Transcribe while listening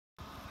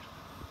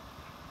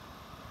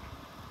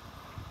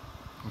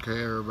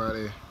Okay,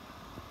 everybody,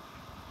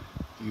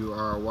 you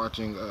are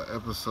watching an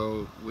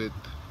episode with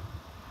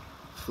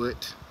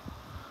Foot.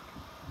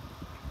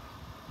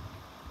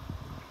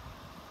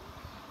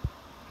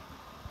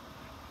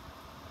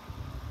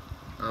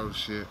 Oh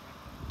shit.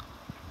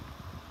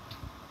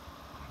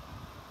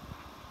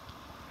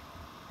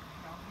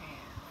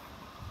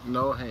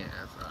 No hands.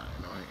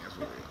 Alright, no hands for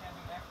real.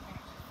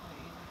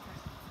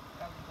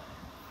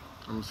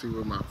 I'm gonna see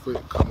what my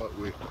foot come up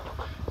with.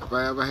 If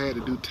I ever had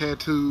to do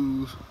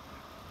tattoos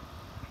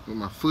with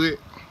my foot,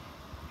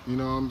 you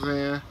know what I'm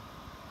saying?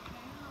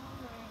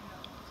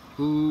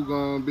 Who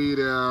gonna be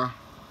there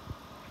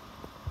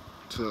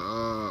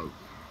to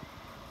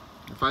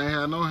if I ain't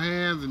had no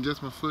hands and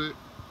just my foot,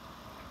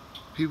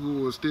 people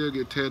will still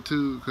get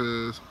tattooed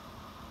because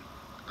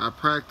I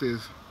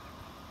practice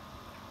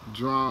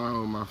drawing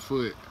on my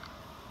foot.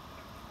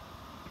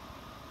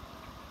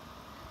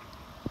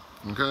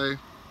 Okay?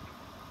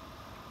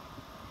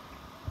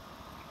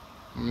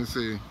 Let me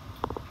see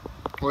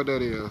what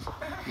that is.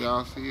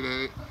 Y'all see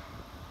that?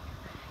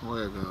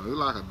 Where it goes? It's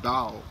like a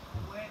dog.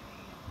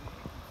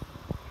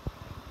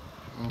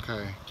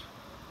 Okay.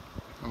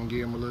 I'm gonna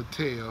give him a little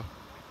tail.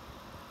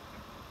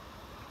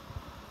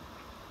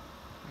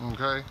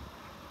 Okay?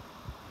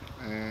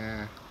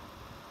 And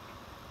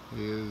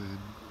his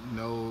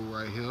nose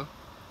right here.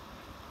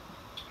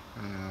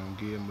 And I'm gonna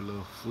give him a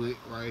little foot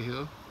right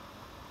here.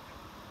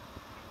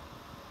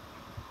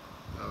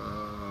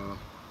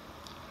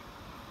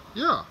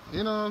 Yeah,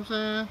 you know what I'm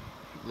saying?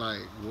 Like,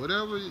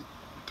 whatever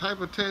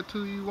type of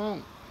tattoo you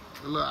want.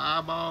 A little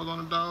eyeballs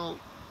on the dog.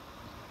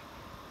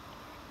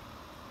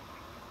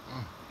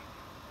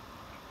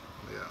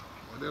 Yeah,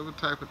 whatever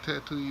type of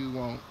tattoo you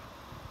want.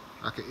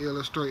 I can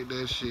illustrate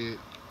that shit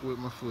with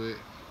my foot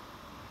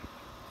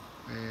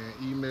and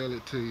email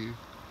it to you.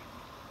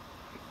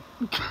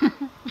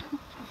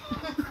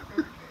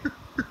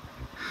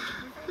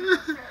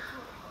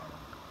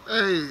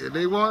 Hey,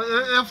 they want,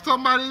 if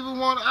somebody even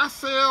want, I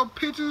sell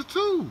pictures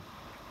too.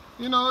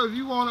 You know, if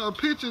you want a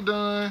picture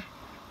done,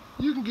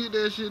 you can get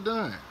that shit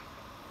done.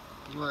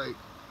 Like,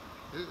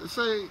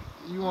 say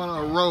you want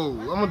a rose.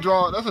 I'm gonna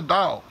draw, that's a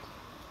dog.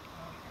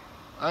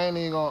 I ain't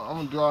even gonna, I'm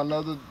gonna draw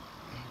another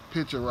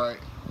picture, right?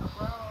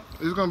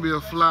 It's gonna be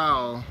a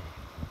flower.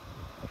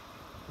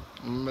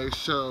 Make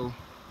sure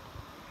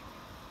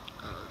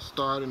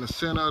start in the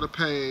center of the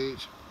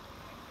page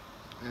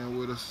and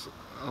with a,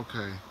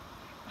 okay.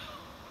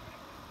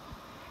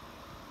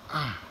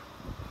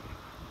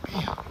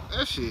 Damn,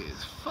 that shit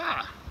is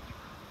fire.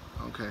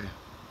 Okay.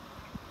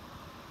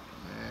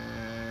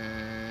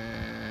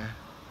 And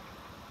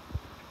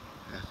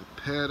that's a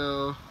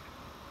petal.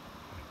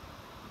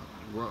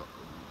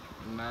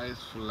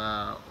 Nice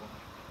flower.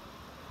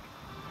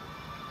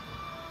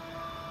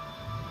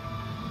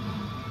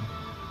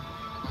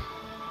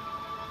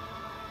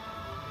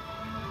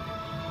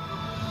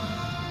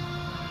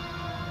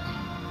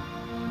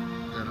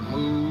 Gotta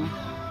move.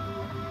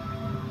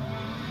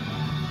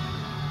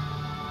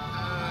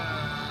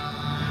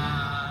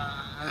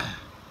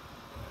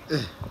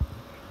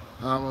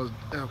 Almost,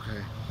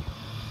 okay.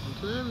 I'm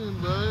telling you,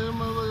 bro, that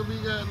motherfucker be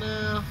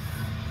goddamn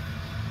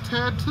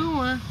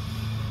tattooing.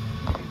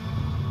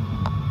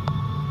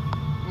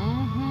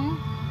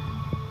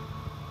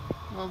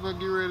 Motherfucker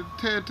get ready to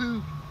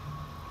tattoo.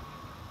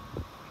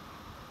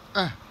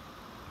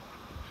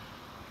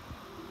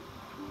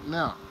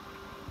 Now,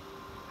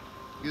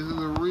 this is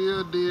a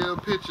real deal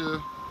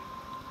picture.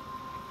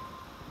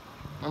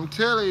 I'm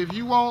telling you, if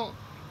you want,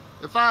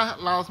 if I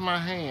lost my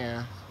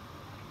hand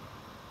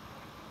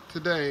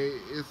today,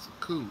 it's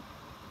cool.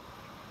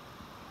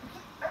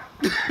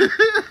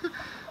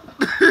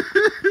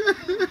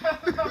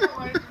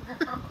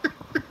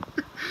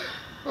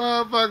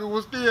 Motherfucker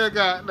was still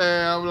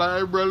goddamn like,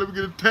 hey bro, let me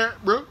get a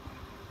tat, bro.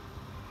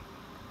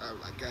 I'm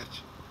like, got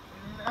you.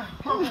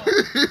 No.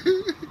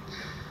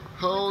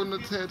 Holding the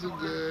tattoo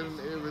gun and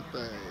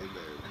everything,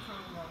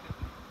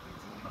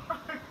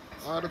 baby.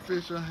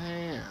 Artificial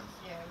hands.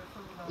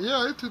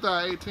 Yeah, it's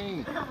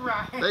 2018.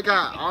 Right. They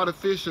got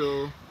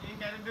artificial. You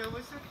gotta do it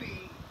with your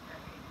feet.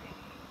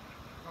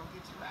 Gonna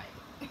get you right.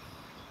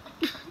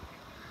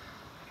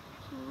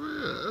 For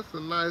real, that's a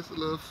nice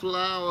little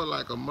flower,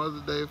 like a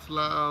Mother's Day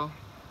flower.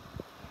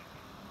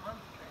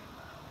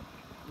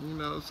 You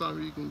know,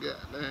 something you can get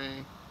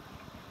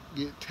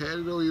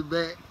tatted on your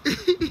back.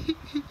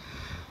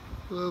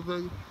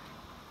 Motherfucker.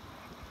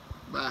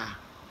 Bye.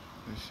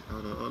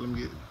 Hold on, let me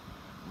get.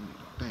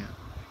 Damn.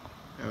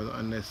 That was an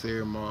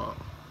unnecessary mark.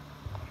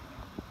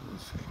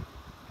 Let's see.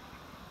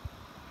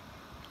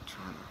 I'm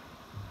trying to.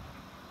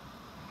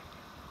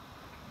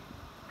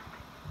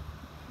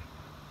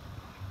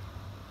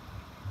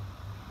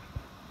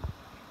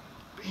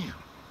 Bam.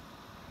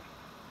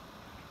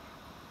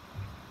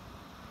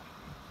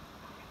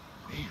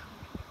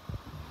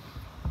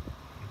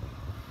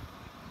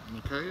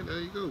 Okay, there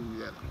you go. We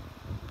got a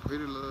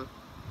pretty little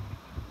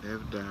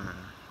daffodil.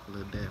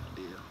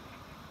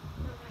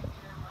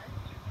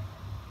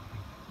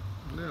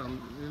 Yeah,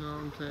 you know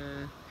what I'm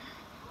saying?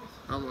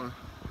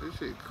 This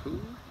shit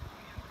cool.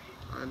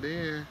 And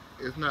then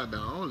it's not the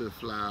only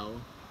flower.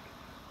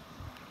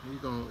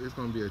 It's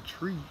gonna be a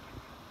tree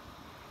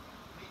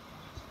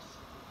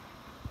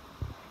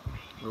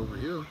over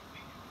here.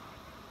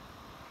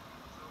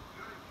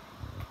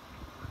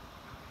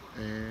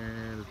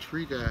 And the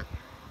tree got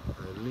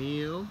a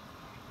limb.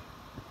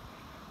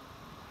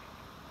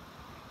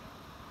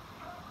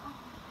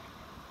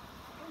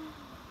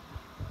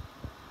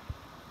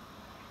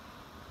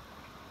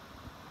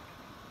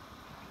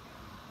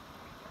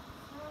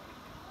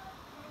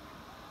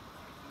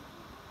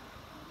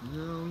 You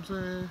know what I'm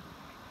saying?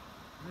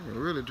 I can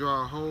really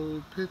draw a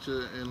whole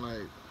picture in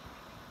like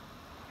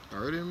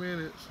 30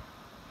 minutes.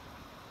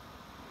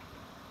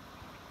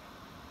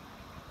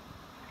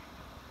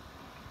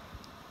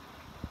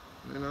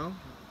 You know,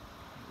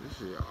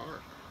 this is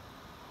art.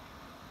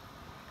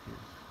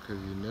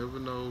 Because you never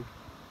know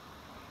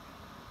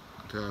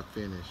until I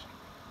finish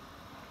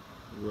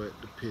what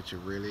the picture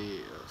really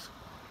is.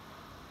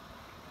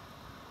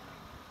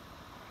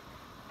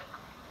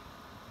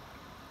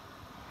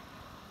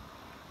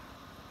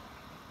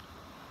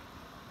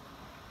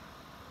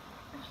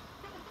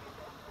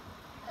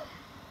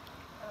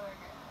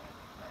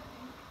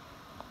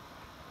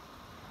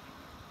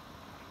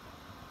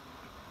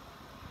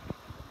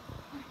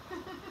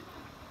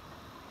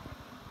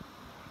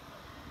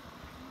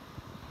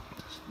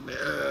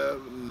 Never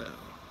know.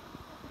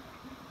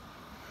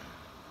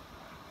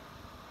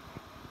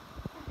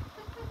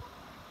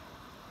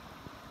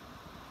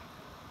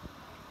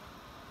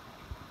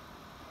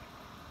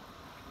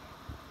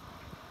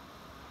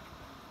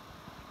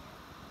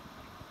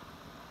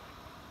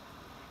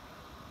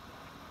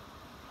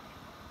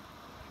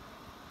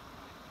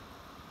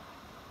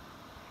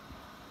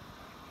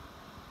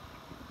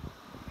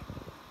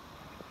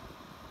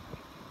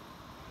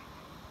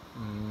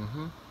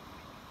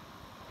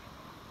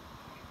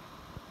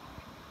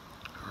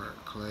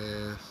 Art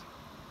class.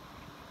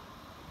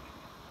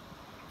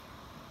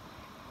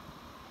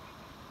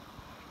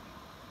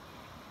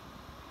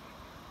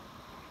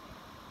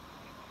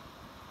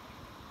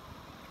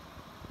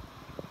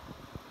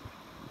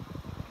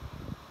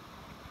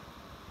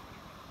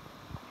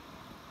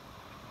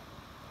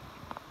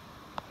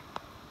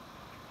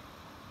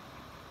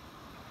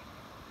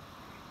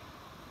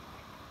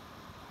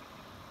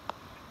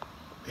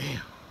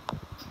 Damn.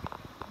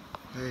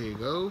 There you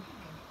go.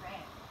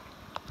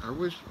 I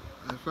wish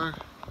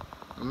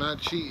I'm not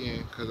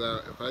cheating, because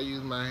if I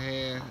use my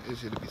hand, it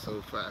should be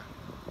so fire.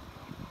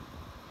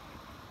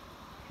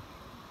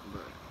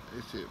 But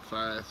it shit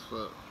fire as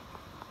fuck.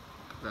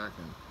 Cause I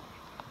can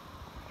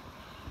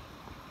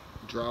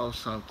draw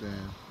something,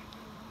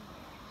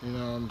 you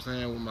know what I'm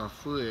saying, with my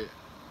foot.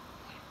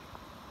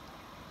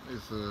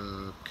 It's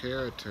a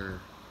character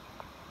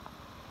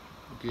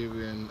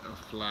giving a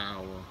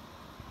flower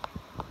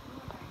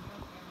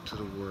to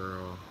the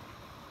world.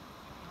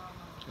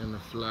 And the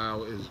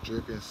flower is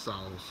dripping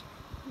sauce.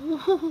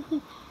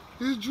 Woo-hoo-hoo-hoo.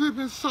 It's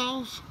dripping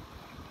sauce.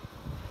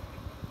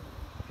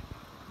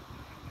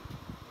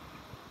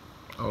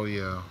 Oh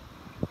yeah.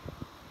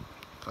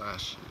 Fire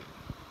shit.